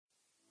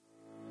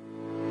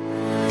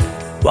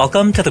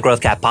Welcome to the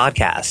Growth Cap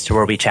Podcast,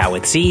 where we chat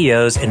with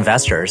CEOs,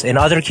 investors, and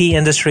other key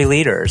industry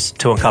leaders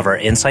to uncover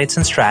insights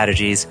and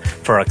strategies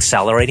for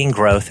accelerating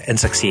growth and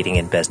succeeding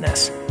in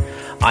business.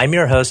 I'm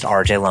your host,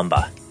 RJ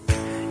Lumba.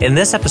 In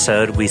this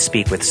episode, we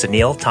speak with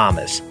Sunil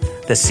Thomas,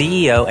 the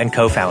CEO and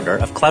co-founder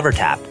of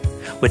CleverTap,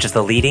 which is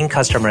the leading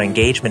customer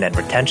engagement and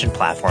retention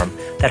platform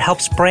that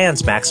helps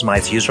brands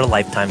maximize user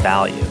lifetime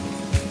value.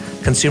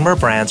 Consumer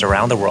brands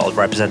around the world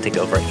representing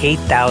over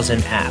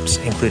 8,000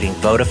 apps, including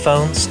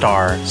Vodafone,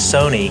 Star,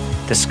 Sony,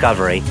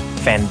 Discovery,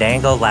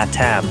 Fandango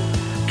Latam,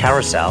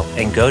 Carousel,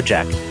 and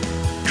Gojek,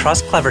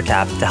 trust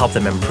CleverTap to help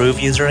them improve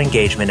user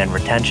engagement and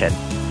retention,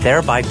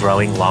 thereby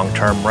growing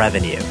long-term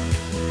revenue.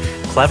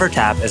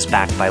 CleverTap is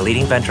backed by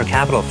leading venture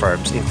capital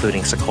firms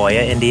including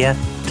Sequoia India,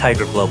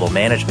 Tiger Global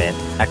Management,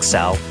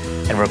 Accel,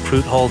 and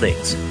Recruit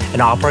Holdings,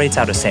 and operates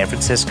out of San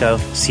Francisco,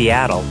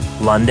 Seattle,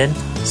 London,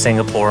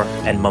 Singapore,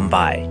 and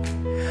Mumbai.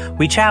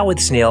 We chat with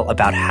Sunil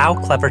about how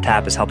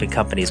CleverTap is helping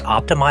companies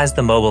optimize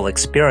the mobile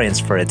experience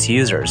for its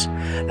users,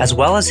 as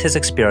well as his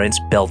experience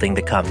building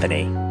the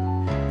company.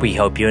 We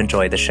hope you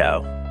enjoy the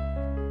show.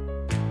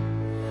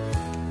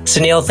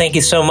 Sunil, thank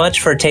you so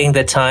much for taking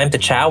the time to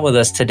chat with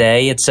us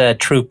today. It's a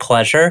true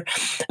pleasure.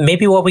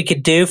 Maybe what we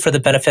could do for the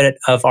benefit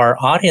of our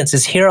audience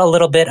is hear a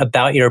little bit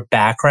about your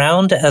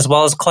background as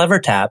well as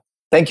CleverTap.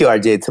 Thank you,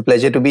 RJ. It's a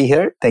pleasure to be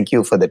here. Thank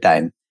you for the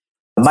time.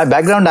 My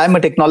background, I'm a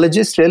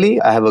technologist, really.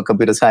 I have a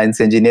computer science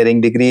engineering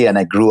degree, and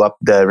I grew up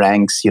the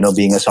ranks,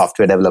 being a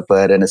software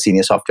developer and a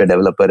senior software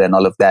developer and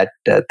all of that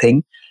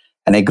thing.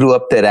 And I grew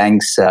up the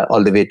ranks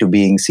all the way to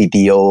being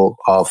CTO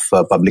of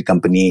a public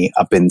company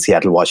up in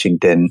Seattle,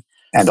 Washington,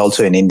 and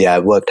also in India. I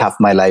worked half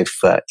my life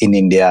in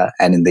India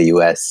and in the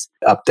US,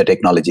 up the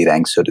technology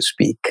ranks, so to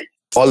speak.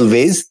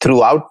 Always,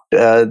 throughout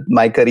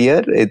my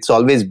career, it's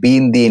always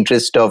been the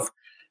interest of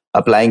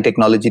applying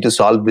technology to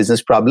solve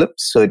business problems.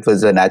 So it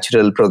was a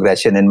natural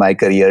progression in my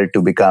career to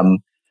become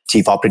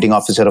chief operating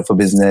officer of a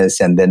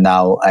business. And then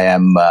now I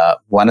am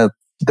one of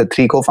the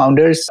three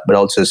co-founders, but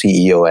also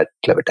CEO at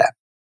CleverTap.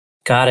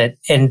 Got it.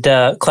 And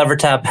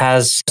CleverTap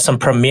has some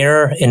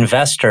premier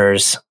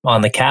investors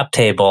on the cap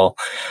table.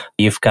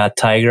 You've got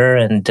Tiger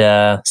and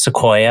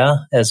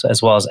Sequoia,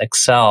 as well as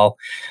Accel.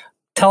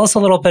 Tell us a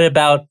little bit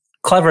about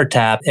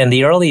CleverTap. In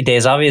the early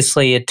days,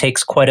 obviously, it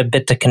takes quite a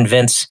bit to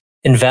convince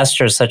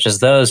investors such as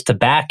those to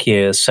back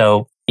you.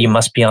 So you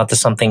must be onto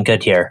something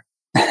good here.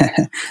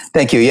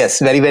 Thank you. Yes,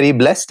 very, very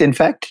blessed, in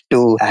fact,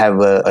 to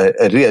have a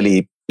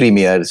really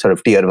premier sort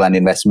of tier one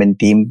investment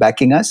team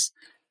backing us.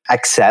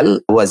 Accel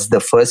was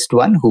the first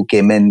one who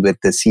came in with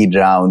the seed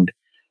round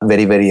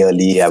very, very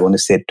early, I want to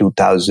say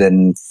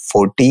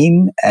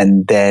 2014.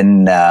 And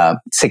then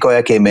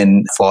Sequoia came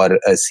in for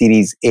a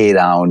Series A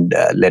round,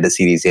 led a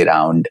Series A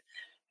round.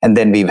 And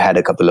then we've had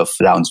a couple of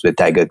rounds with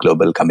Tiger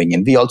Global coming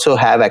in. We also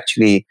have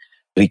actually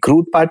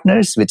Recruit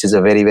Partners, which is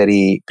a very,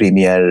 very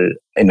premier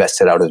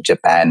investor out of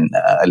Japan,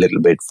 a little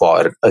bit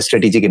for a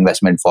strategic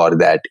investment for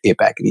that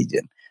APAC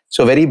region.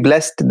 So very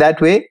blessed that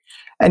way.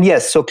 And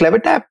yes, so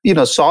CleverTap,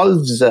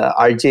 solves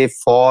RJ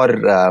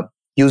for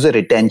user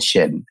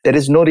retention. There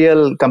is no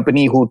real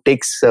company who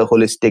takes a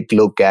holistic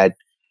look at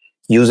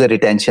user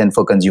retention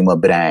for consumer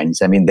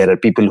brands. I mean, there are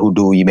people who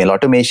do email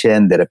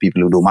automation, there are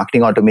people who do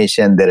marketing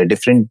automation, there are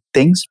different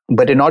things.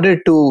 But in order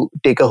to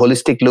take a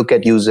holistic look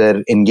at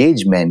user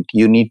engagement,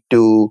 you need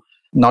to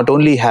not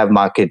only have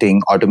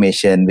marketing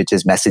automation, which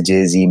is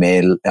messages,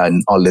 email,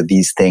 and all of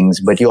these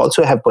things, but you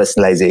also have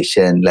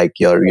personalization, like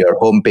your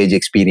homepage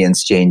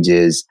experience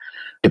changes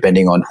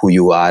depending on who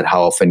you are,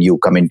 how often you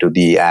come into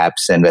the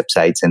apps and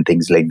websites and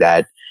things like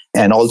that.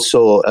 And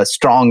also a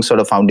strong sort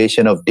of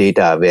foundation of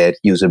data where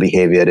user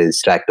behavior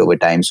is tracked over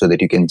time so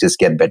that you can just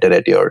get better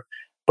at your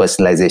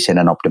personalization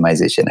and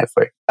optimization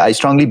effort. I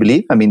strongly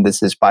believe,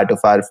 this is part of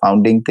our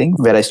founding thing,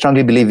 where I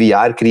strongly believe we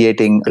are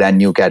creating a brand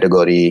new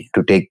category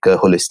to take a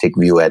holistic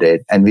view at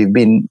it. And we've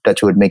been,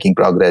 touchwood, making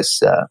progress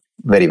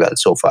very well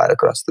so far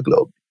across the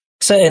globe.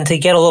 So, and to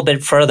get a little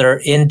bit further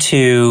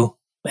into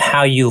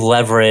how you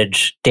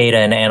leverage data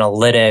and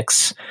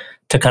analytics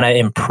to kind of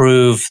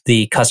improve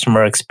the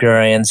customer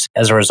experience,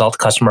 as a result,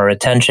 customer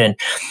retention.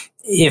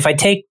 If I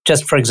take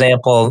just, for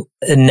example,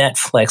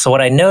 Netflix, so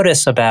what I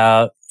notice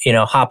about,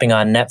 hopping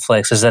on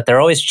Netflix is that they're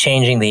always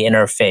changing the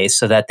interface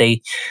so that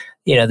they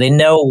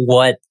know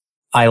what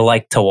I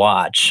like to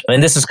watch. I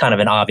mean, this is kind of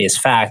an obvious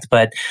fact,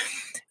 but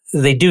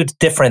they do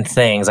different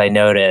things, I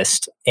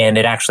noticed, and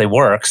it actually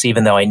works,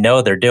 even though I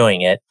know they're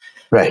doing it.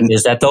 Right.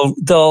 Is that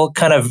they'll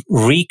kind of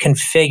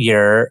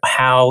reconfigure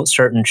how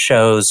certain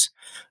shows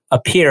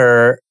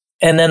appear,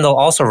 and then they'll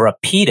also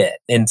repeat it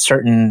in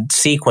certain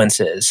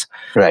sequences.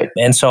 Right.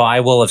 And so I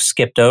will have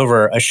skipped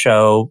over a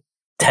show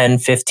 10,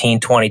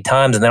 15, 20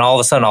 times, and then all of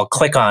a sudden I'll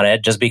click on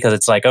it just because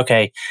it's like,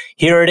 okay,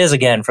 here it is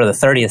again for the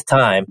 30th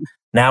time.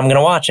 Now I'm going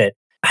to watch it.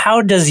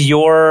 How does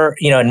your,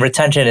 and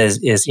retention is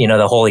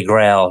the holy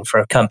grail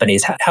for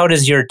companies. How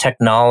does your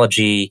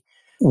technology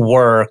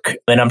work?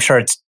 And I'm sure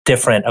it's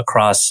different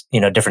across,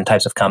 different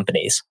types of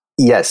companies.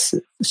 Yes.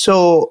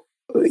 So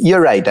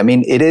you're right. I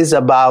mean, it is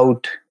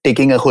about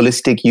taking a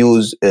holistic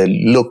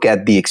look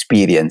at the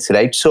experience,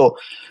 right? So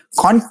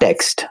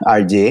context,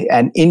 RJ,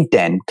 and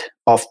intent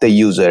of the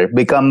user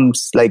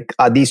becomes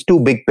are these two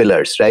big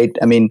pillars, right?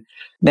 I mean,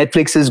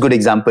 Netflix is a good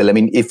example. I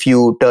mean, if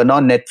you turn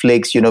on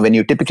Netflix, when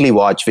you typically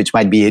watch, which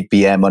might be 8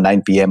 p.m. or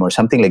 9 p.m. or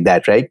something like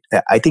that, right?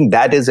 I think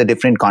that is a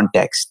different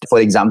context. For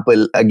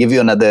example, I'll give you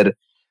another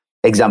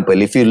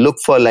example. If you look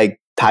for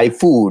Thai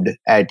food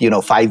at,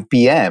 5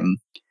 p.m.,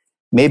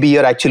 maybe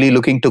you're actually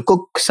looking to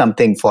cook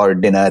something for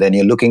dinner and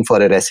you're looking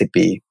for a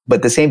recipe.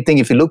 But the same thing,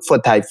 if you look for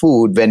Thai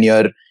food when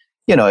you're,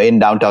 in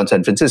downtown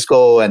San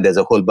Francisco and there's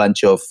a whole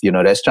bunch of,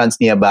 restaurants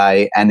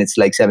nearby and it's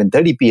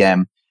 7:30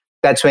 p.m.,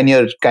 that's when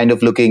you're kind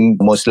of looking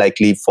most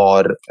likely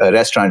for a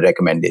restaurant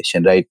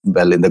recommendation, right?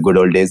 Well, in the good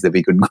old days that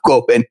we could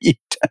go and eat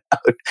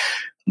out.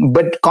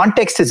 But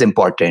context is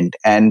important,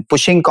 and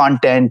pushing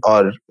content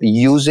or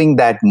using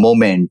that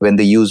moment when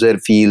the user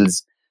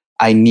feels,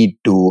 I need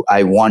to,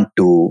 I want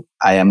to,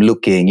 I am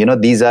looking,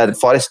 these are,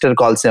 Forrester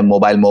calls them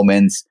mobile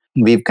moments.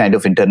 We've kind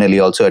of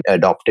internally also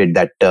adopted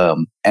that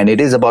term. And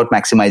it is about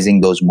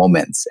maximizing those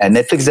moments. And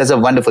Netflix does a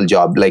wonderful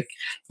job.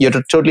 You're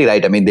totally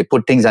right. I mean, they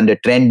put things under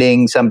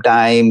trending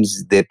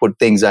sometimes. They put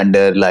things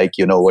under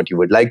what you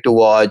would like to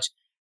watch.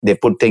 They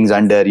put things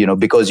under,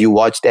 because you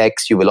watched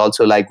X, you will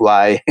also like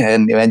Y.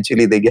 And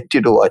eventually they get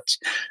you to watch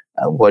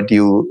what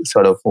you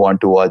sort of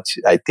want to watch,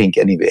 I think,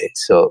 anyway.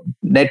 So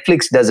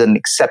Netflix does an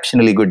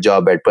exceptionally good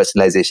job at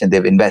personalization.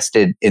 They've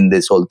invested in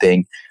this whole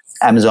thing.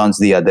 Amazon's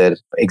the other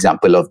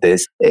example of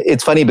this.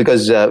 It's funny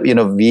because,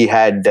 we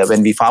had,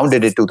 when we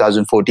founded in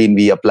 2014,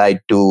 we applied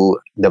to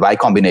the Y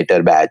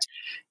Combinator badge.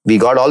 We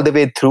got all the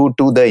way through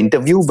to the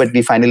interview, but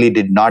we finally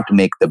did not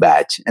make the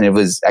badge. And it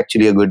was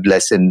actually a good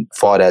lesson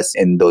for us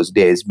in those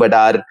days. But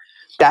our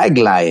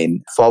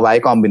tagline for Y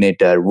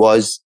Combinator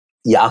was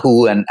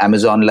Yahoo and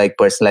Amazon-like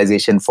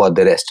personalization for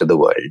the rest of the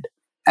world.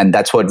 And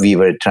that's what we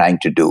were trying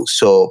to do.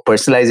 So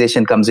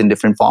personalization comes in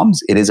different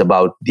forms. It is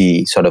about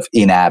the sort of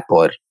in-app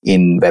or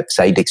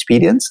in-website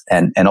experience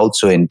and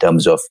also in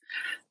terms of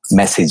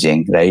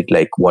messaging, right?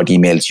 Like what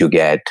emails you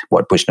get,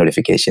 what push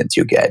notifications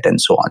you get, and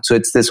so on. So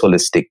it's this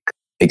holistic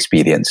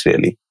experience,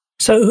 really.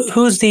 So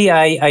who's the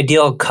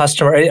ideal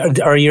customer?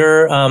 Are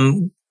your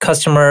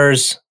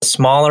customers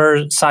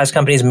smaller size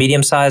companies,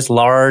 medium size,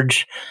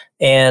 large?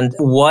 And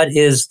what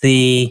is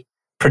the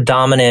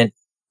predominant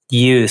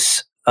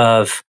use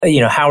of,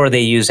 how are they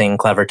using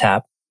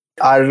CleverTap?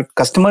 Our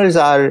customers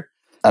are,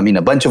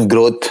 a bunch of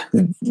growth,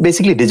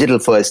 basically digital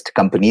first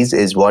companies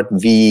is what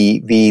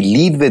we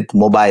lead with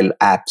mobile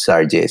apps,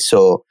 RJ.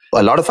 So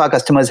a lot of our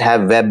customers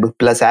have web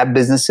plus app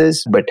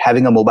businesses, but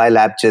having a mobile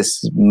app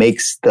just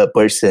makes the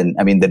person,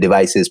 the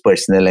device is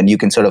personal and you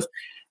can sort of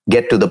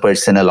get to the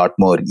person a lot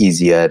more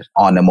easier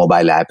on a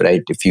mobile app,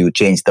 right? If you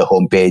change the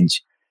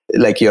homepage,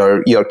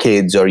 your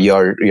kids or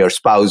your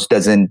spouse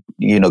doesn't,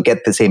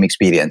 get the same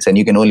experience. And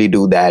you can only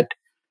do that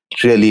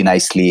really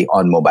nicely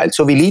on mobile.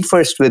 So we lead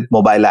first with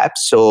mobile apps.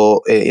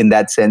 So in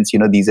that sense,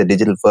 these are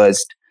digital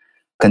first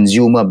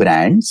consumer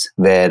brands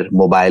where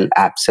mobile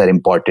apps are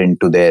important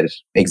to their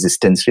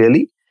existence,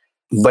 really.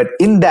 But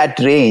in that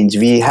range,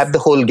 we have the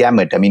whole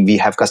gamut. We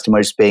have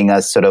customers paying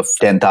us sort of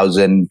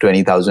 $10,000,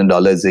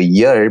 $20,000 a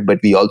year, but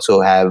we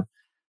also have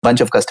bunch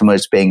of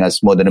customers paying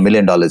us more than $1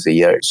 million a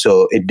year.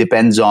 So it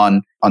depends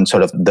on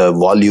sort of the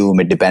volume.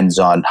 It depends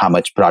on how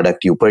much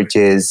product you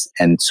purchase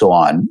and so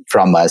on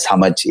from us, how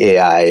much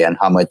AI and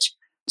how much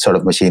sort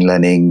of machine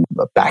learning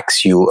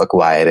packs you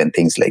acquire and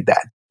things like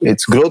that.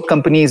 It's growth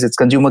companies, it's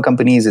consumer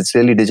companies, it's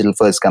really digital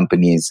first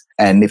companies.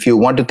 And if you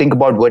want to think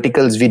about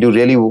verticals, we do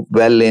really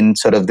well in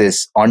sort of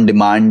this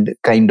on-demand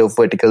kind of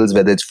verticals,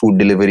 whether it's food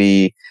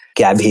delivery,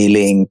 cab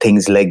hailing,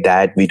 things like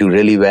that. We do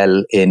really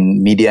well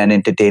in media and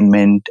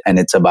entertainment, and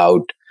it's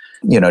about,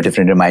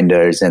 different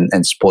reminders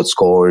and sports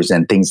scores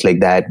and things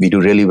like that. We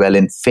do really well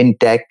in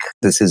fintech.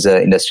 This is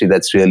an industry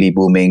that's really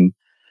booming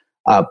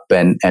up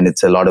and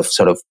it's a lot of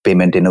sort of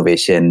payment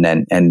innovation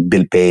and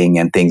bill paying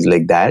and things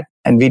like that.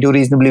 And we do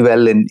reasonably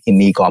well in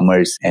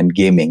e-commerce and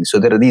gaming. So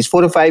there are these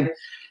 4 or 5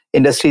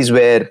 industries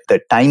where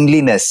the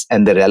timeliness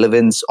and the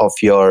relevance of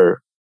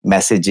your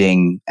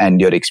messaging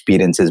and your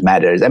experiences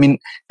matters.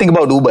 Think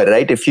about Uber,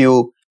 right? If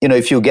you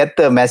get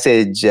the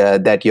message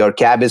that your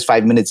cab is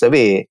 5 minutes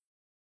away,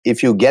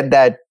 if you get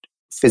that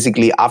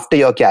physically after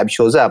your cab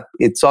shows up,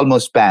 it's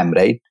almost spam,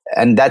 right?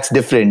 And that's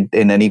different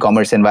in an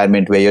e-commerce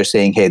environment where you're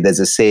saying, hey, there's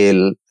a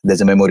sale,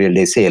 there's a Memorial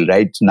Day sale,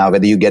 right? Now,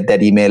 whether you get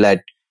that email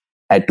at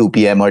 2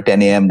 p.m. or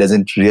 10 a.m.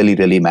 doesn't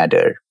really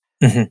matter.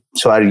 Mm-hmm.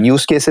 So our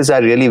use cases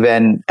are really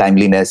when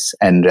timeliness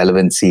and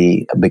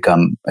relevancy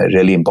become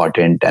really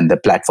important. And the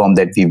platform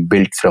that we've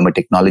built from a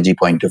technology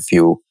point of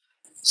view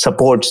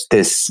supports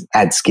this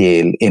at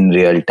scale in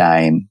real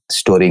time,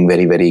 storing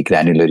very, very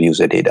granular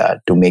user data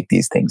to make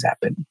these things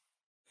happen.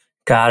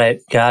 Got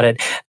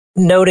it.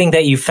 Noting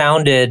that you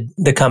founded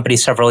the company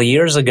several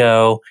years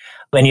ago,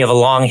 and you have a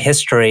long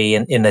history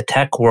in the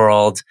tech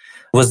world,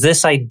 was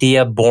this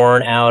idea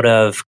born out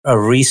of a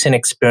recent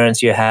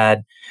experience you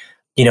had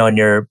in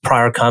your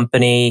prior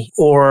company?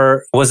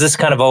 Or was this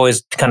kind of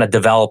always kind of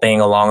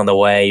developing along the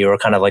way? You were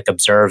kind of like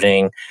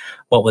observing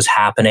what was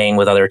happening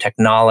with other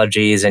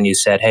technologies and you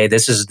said, hey,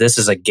 this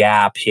is a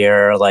gap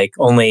here. Like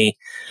only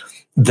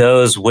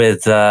those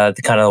with the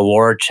kind of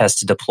war chest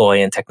to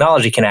deploy in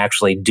technology can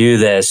actually do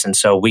this. And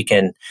so we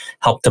can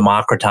help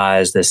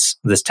democratize this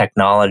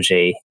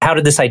technology. How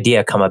did this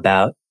idea come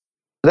about?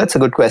 That's a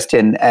good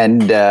question.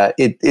 And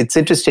it's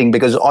interesting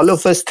because all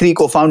of us three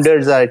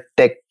co-founders are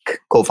tech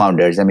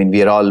co-founders. I mean,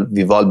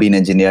 we've all been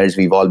engineers.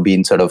 We've all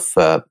been sort of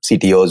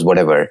CTOs,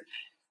 whatever.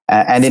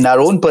 And in our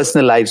own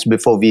personal lives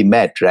before we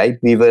met, right,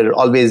 we were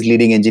always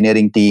leading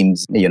engineering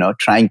teams,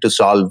 trying to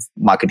solve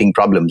marketing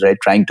problems, right,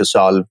 trying to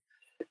solve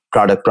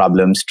product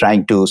problems,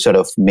 trying to sort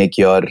of make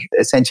your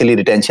essentially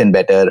retention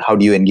better. How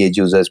do you engage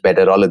users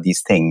better? All of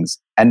these things.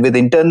 And with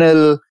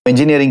internal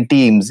engineering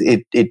teams,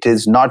 it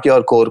is not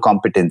your core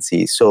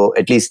competency. So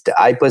at least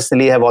I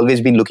personally have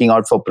always been looking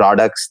out for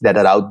products that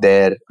are out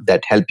there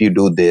that help you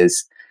do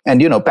this.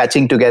 And,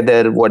 patching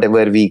together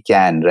whatever we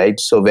can, right?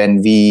 So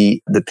when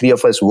the three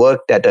of us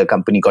worked at a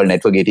company called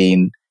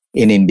Network18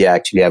 in India,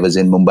 actually, I was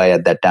in Mumbai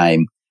at that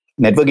time.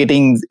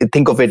 Network18,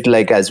 think of it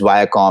like as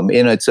Viacom.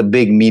 It's a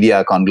big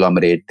media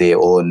conglomerate. They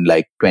own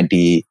like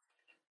 20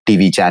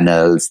 TV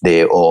channels.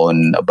 They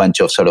own a bunch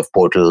of sort of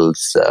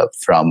portals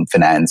from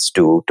finance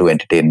to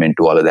entertainment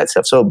to all of that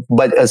stuff. So,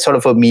 but a sort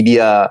of a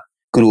media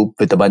group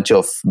with a bunch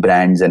of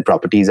brands and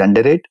properties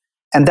under it.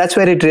 And that's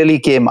where it really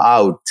came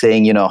out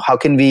saying, how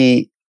can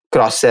we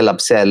cross-sell,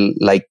 upsell?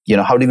 Like,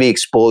 how do we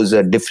expose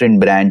a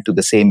different brand to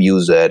the same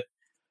user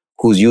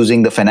who's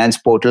using the finance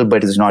portal,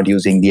 but is not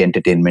using the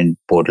entertainment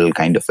portal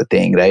kind of a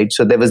thing, right?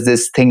 So there was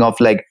this thing of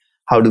like,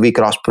 how do we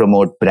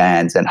cross-promote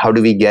brands and how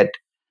do we get,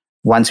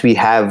 once we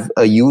have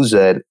a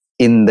user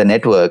in the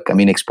network,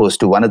 exposed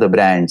to one of the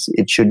brands,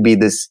 it should be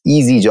this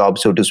easy job,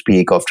 so to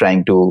speak, of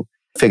trying to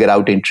figure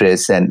out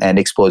interests and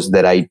expose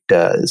the right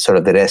sort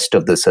of the rest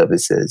of the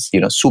services.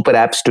 Super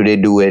apps today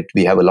do it.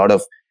 We have a lot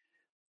of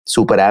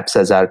super apps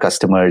as our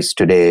customers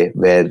today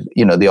where,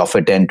 they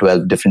offer 10,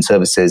 12 different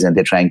services and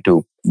they're trying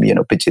to,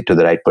 pitch it to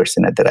the right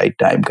person at the right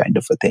time kind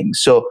of a thing.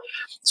 So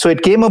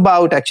it came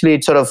about, actually,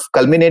 it sort of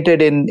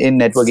culminated in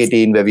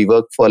Network18 where we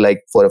worked for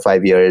like 4 or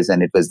 5 years.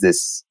 And it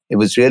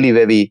was really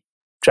where we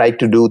tried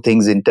to do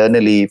things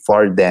internally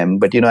for them.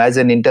 But, as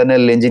an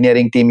internal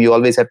engineering team, you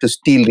always have to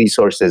steal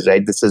resources,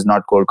 right? This is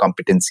not core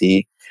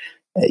competency.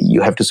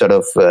 You have to sort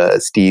of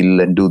steal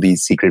and do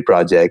these secret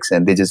projects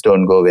and they just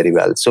don't go very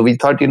well. So we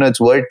thought,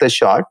 it's worth a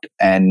shot.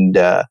 And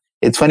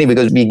it's funny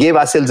because we gave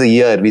ourselves a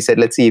year. We said,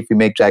 let's see if we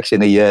make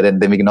traction a year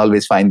and then we can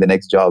always find the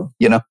next job,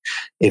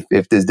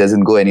 if this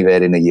doesn't go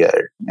anywhere in a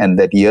year. And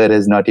that year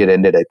has not yet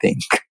ended, I think,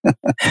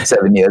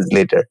 7 years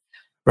later.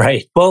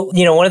 Right. Well,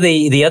 one of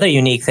the other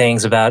unique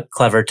things about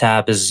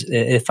CleverTap is,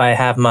 if I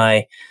have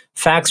my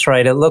facts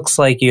right, it looks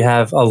like you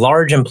have a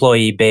large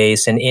employee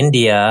base in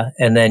India,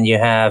 and then you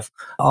have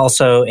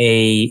also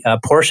a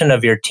portion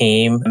of your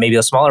team, maybe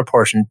a smaller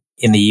portion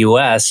in the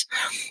US.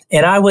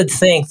 And I would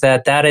think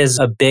that is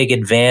a big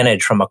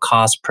advantage from a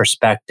cost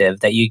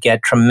perspective, that you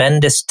get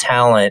tremendous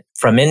talent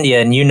from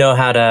India and you know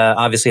how to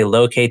obviously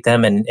locate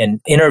them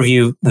and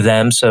interview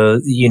them so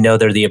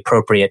they're the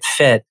appropriate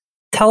fit.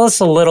 Tell us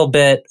a little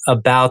bit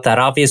about that.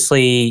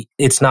 Obviously,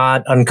 it's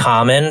not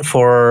uncommon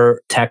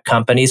for tech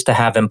companies to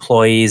have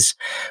employees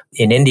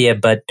in India,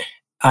 but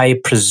I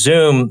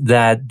presume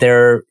that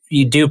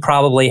you do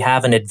probably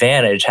have an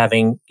advantage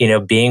having,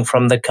 being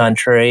from the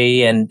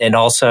country and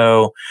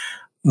also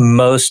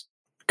most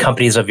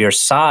companies of your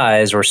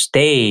size or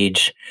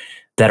stage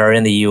that are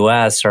in the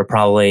US are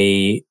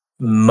probably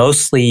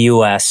mostly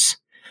US,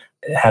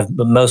 have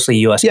mostly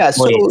US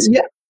employees.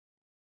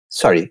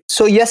 Sorry.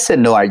 So yes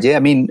and no,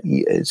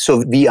 RJ.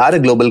 So we are a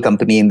global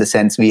company in the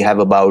sense we have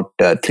about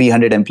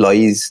 300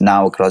 employees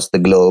now across the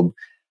globe,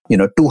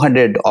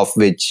 200 of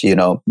which,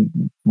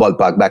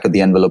 ballpark back of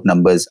the envelope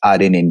numbers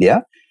are in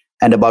India.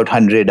 And about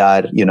 100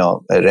 are,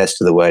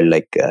 rest of the world.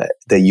 Like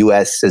the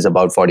US is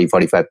about 40,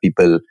 45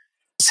 people.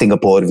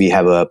 Singapore, we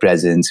have a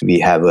presence. We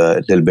have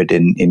a little bit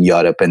in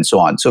Europe and so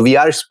on. So we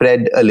are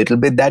spread a little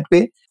bit that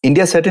way.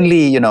 India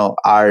certainly,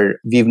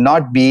 we've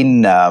not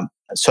been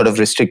sort of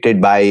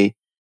restricted by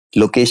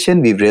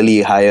location. We've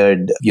really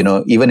hired,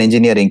 even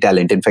engineering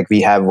talent. In fact,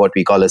 we have what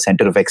we call a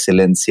center of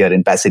excellence here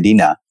in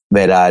Pasadena,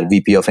 where our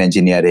VP of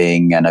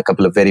engineering and a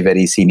couple of very,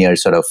 very senior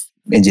sort of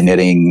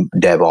engineering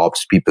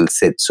DevOps people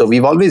sit. So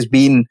we've always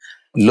been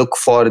look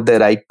for the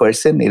right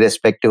person,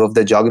 irrespective of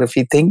the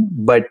geography thing.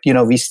 But,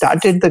 we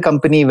started the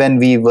company when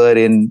we were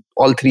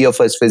all three of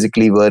us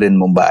physically were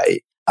in Mumbai.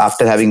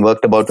 After having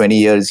worked about 20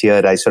 years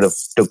here, I sort of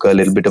took a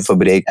little bit of a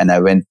break and I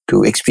went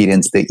to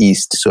experience the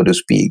East, so to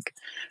speak.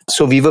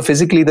 So we were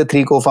physically the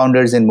three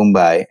co-founders in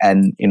Mumbai.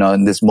 And,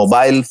 in this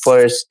mobile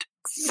first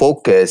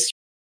focus,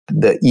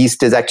 the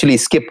East has actually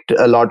skipped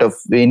a lot of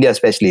India,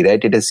 especially,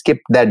 right? It has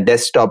skipped that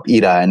desktop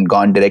era and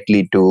gone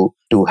directly to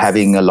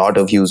having a lot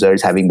of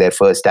users having their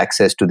first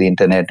access to the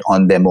internet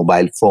on their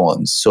mobile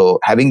phones. So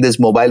having this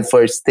mobile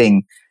first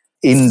thing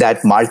in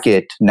that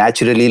market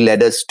naturally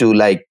led us to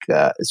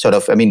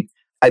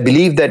I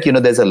believe that,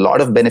 there's a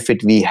lot of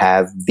benefit we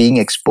have being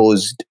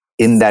exposed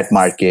in that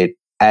market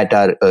at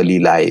our early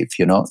life.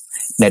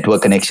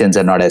 Network connections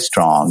are not as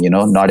strong.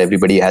 Not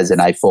everybody has an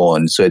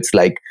iPhone. So it's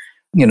like,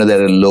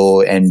 there are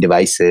low end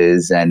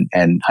devices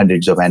and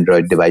hundreds of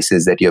Android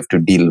devices that you have to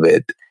deal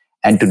with.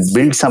 And to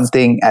build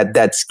something at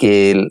that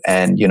scale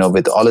and,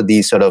 with all of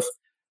these sort of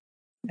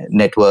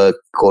network,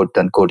 quote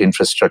unquote,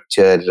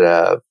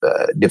 infrastructure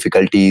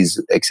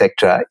difficulties,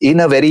 etc., in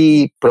a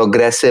very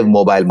progressive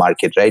mobile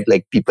market, right?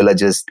 Like people are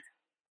just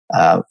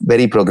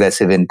very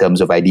progressive in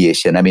terms of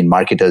ideation. I mean,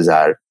 marketers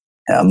are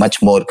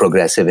much more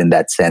progressive in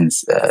that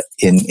sense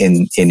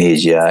in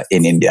Asia,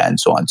 in India, and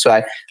so on.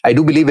 So I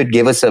do believe it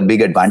gave us a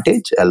big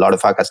advantage. A lot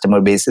of our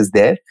customer base is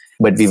there,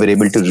 but we were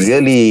able to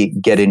really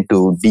get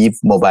into deep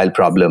mobile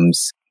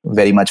problems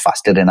very much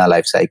faster in our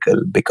life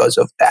cycle because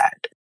of that.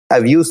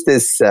 I've used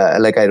this,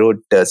 like I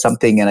wrote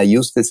something and I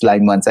used this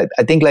line once.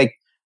 I think like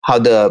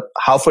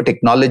how for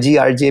technology,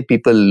 RJ,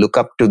 people look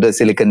up to the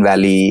Silicon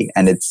Valley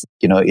and it's,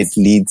 it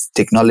leads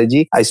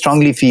technology. I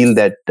strongly feel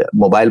that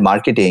mobile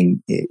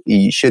marketing,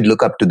 you should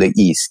look up to the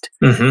East.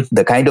 Mm-hmm.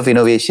 The kind of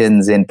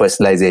innovations in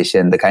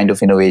personalization, the kind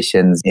of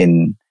innovations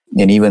in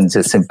even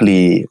just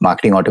simply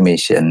marketing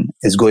automation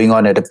is going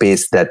on at a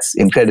pace that's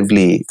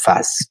incredibly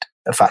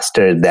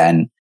faster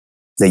than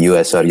the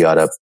US or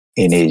Europe,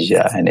 in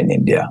Asia and in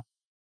India.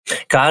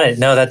 Got it.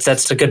 No,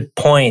 that's a good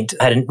point.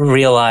 I didn't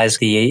realize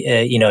the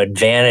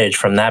advantage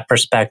from that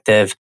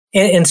perspective.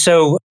 And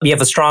so you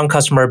have a strong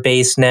customer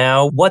base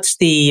now. What's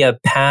the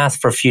path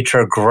for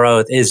future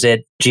growth? Is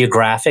it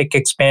geographic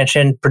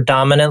expansion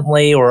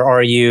predominantly, or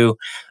are you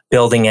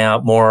building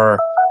out more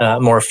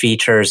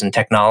features and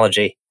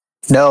technology?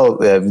 No,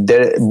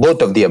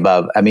 both of the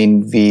above. I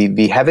mean,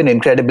 we have an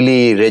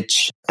incredibly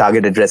rich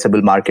target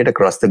addressable market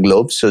across the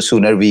globe. So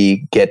sooner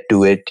we get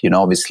to it,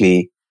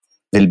 obviously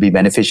will be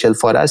beneficial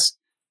for us.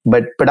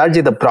 But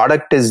RJ, the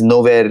product is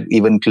nowhere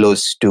even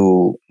close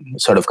to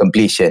sort of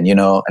completion.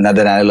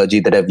 Another analogy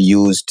that I've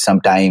used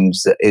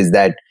sometimes is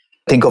that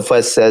think of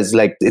us as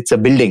like it's a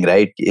building,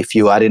 right? If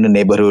you are in a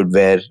neighborhood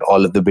where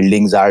all of the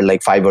buildings are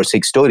like 5 or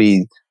 6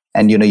 stories,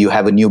 and you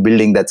have a new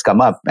building that's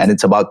come up and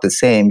it's about the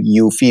same,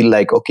 you feel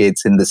like, okay,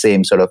 it's in the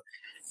same sort of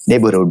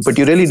neighborhood, but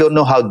you really don't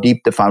know how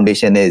deep the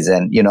foundation is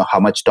and how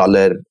much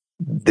taller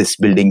this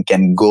building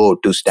can go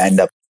to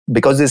stand up.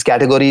 Because this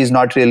category is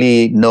not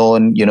really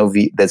known,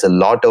 there's a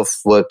lot of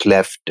work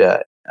left.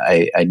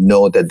 I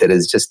know that there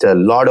is just a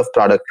lot of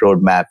product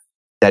roadmap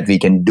that we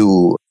can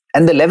do.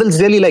 And the level's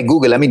really like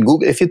Google. I mean,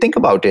 Google, if you think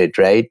about it,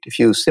 right, if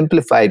you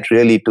simplify it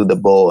really to the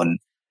bone,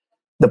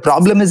 the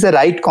problem is the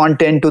right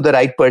content to the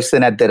right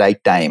person at the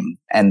right time.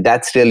 And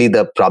that's really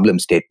the problem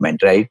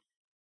statement, right?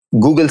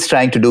 Google's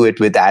trying to do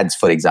it with ads,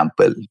 for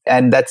example.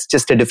 And that's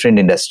just a different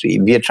industry.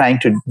 We are trying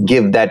to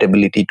give that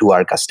ability to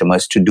our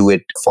customers to do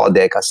it for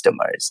their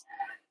customers.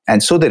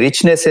 And so the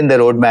richness in the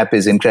roadmap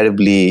is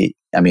incredibly,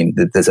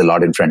 there's a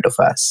lot in front of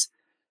us.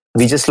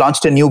 We just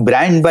launched a new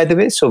brand, by the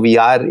way. So we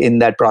are in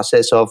that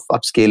process of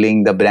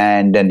upscaling the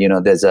brand. And,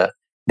 there's a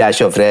dash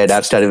of red.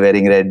 I've started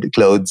wearing red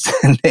clothes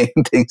and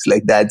things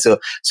like that. So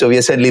we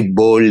are certainly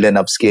bold and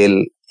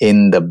upscale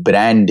in the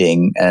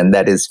branding. And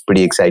that is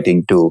pretty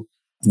exciting too.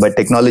 But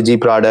technology,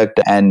 product,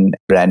 and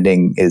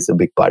branding is a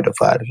big part of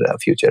our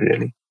future,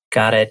 really.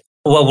 Got it.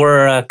 Well,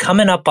 we're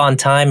coming up on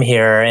time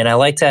here, and I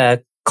like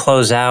to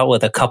close out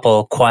with a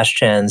couple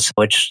questions,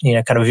 which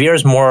kind of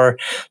veers more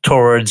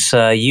towards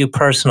you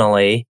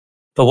personally.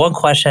 But one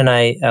question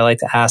I like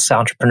to ask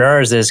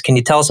entrepreneurs is, can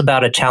you tell us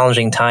about a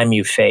challenging time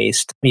you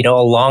faced,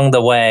 along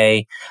the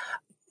way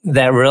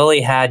that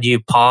really had you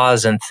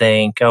pause and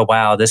think, oh,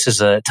 wow, this is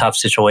a tough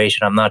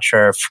situation. I'm not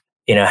sure if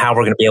how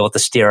we're going to be able to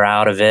steer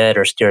out of it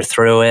or steer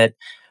through it.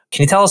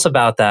 Can you tell us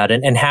about that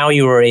and how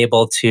you were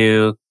able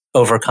to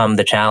overcome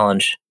the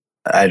challenge?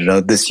 I don't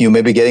know, you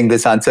may be getting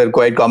this answer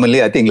quite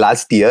commonly, I think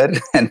last year,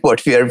 and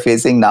what we are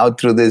facing now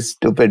through this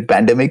stupid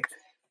pandemic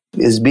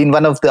has been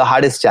one of the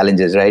hardest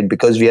challenges, right?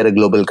 Because we are a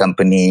global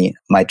company,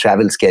 my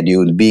travel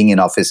schedule, being in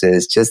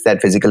offices, just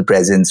that physical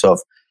presence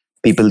of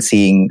people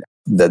seeing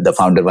the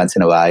founder once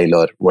in a while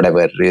or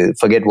whatever,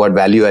 forget what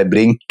value I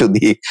bring to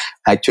the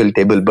actual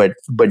table, but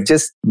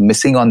just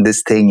missing on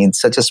this thing in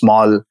such a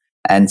small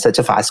and such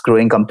a fast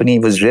growing company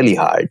was really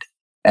hard.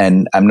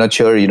 And I'm not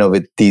sure,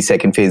 with these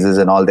second phases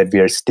and all that we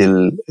are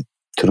still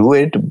through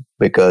it,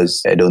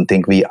 because I don't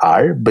think we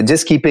are, but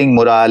just keeping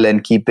morale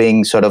and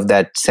keeping sort of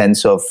that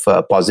sense of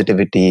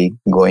positivity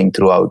going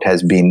throughout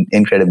has been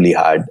incredibly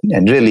hard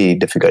and really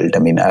difficult.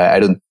 I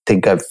don't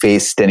think I've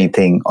faced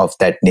anything of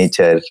that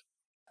nature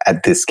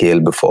at this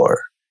scale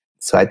before.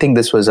 So I think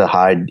this was a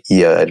hard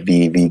year.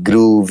 We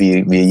grew,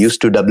 we're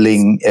used to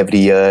doubling every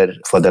year.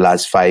 For the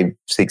last 5-6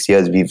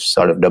 years, we've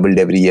sort of doubled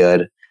every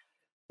year.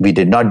 We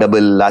did not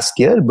double last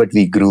year, but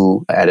we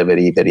grew at a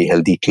very, very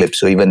healthy clip.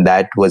 So even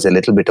that was a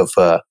little bit of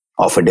a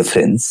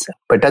difference.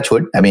 But touch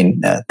wood,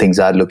 things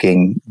are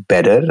looking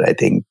better, I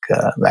think,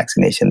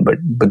 vaccination. But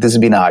this has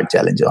been a hard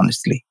challenge,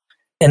 honestly.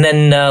 And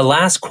then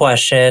last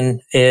question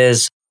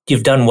is,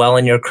 you've done well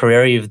in your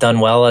career. You've done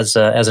well as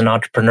an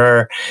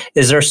entrepreneur.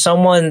 Is there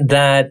someone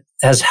that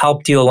has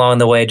helped you along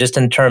the way, just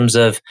in terms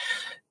of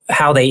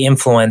how they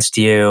influenced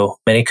you?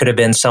 And it could have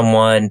been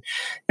someone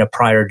in a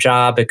prior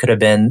job. It could have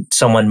been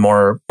someone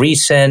more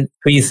recent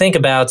who you think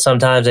about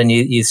sometimes and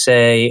you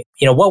say,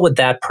 what would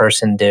that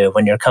person do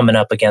when you're coming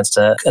up against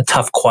a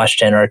tough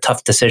question or a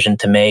tough decision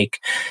to make?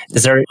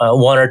 Is there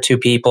one or two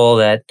people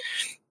that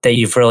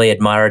you've really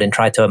admired and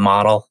tried to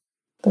model?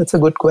 That's a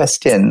good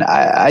question.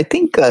 I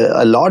think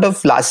a lot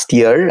of last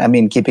year,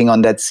 keeping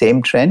on that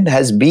same trend,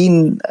 has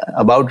been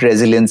about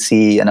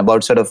resiliency and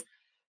about sort of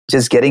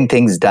just getting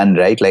things done,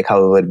 right? Like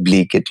however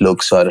bleak it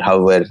looks or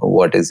however,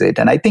 what is it?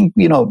 And I think,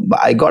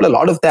 I got a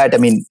lot of that,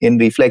 in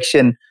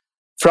reflection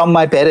from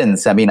my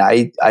parents.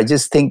 I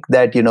just think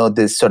that,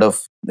 this sort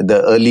of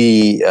the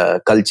early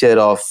culture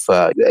of,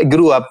 I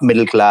grew up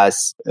middle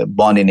class,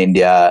 born in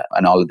India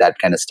and all of that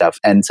kind of stuff.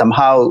 And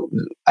somehow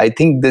I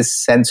think this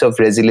sense of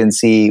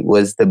resiliency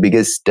was the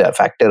biggest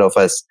factor of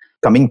us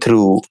coming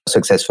through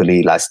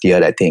successfully last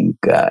year, I think.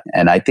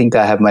 And I think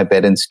I have my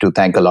parents to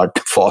thank a lot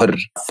for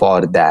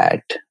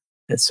that.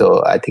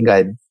 So I think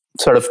I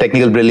sort of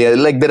technical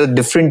brilliance, like there are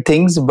different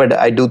things, but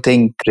I do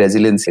think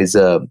resilience is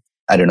a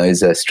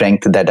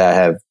strength that I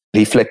have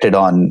reflected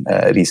on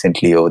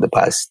recently over the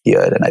past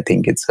year. And I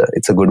think it's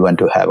a good one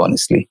to have,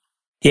 honestly.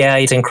 Yeah,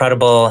 it's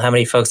incredible how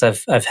many folks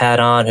I've had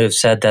on who've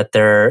said that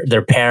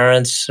their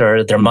parents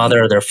or their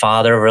mother or their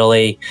father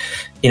really,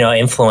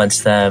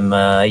 influenced them,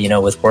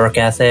 with work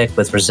ethic,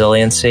 with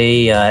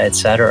resiliency, et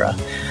cetera.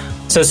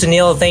 So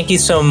Sunil, thank you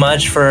so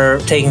much for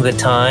taking the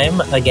time.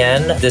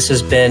 Again, this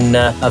has been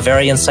a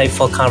very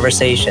insightful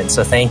conversation.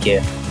 So thank you.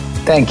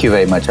 Thank you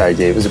very much, RJ.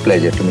 It was a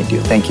pleasure to meet you.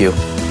 Thank you.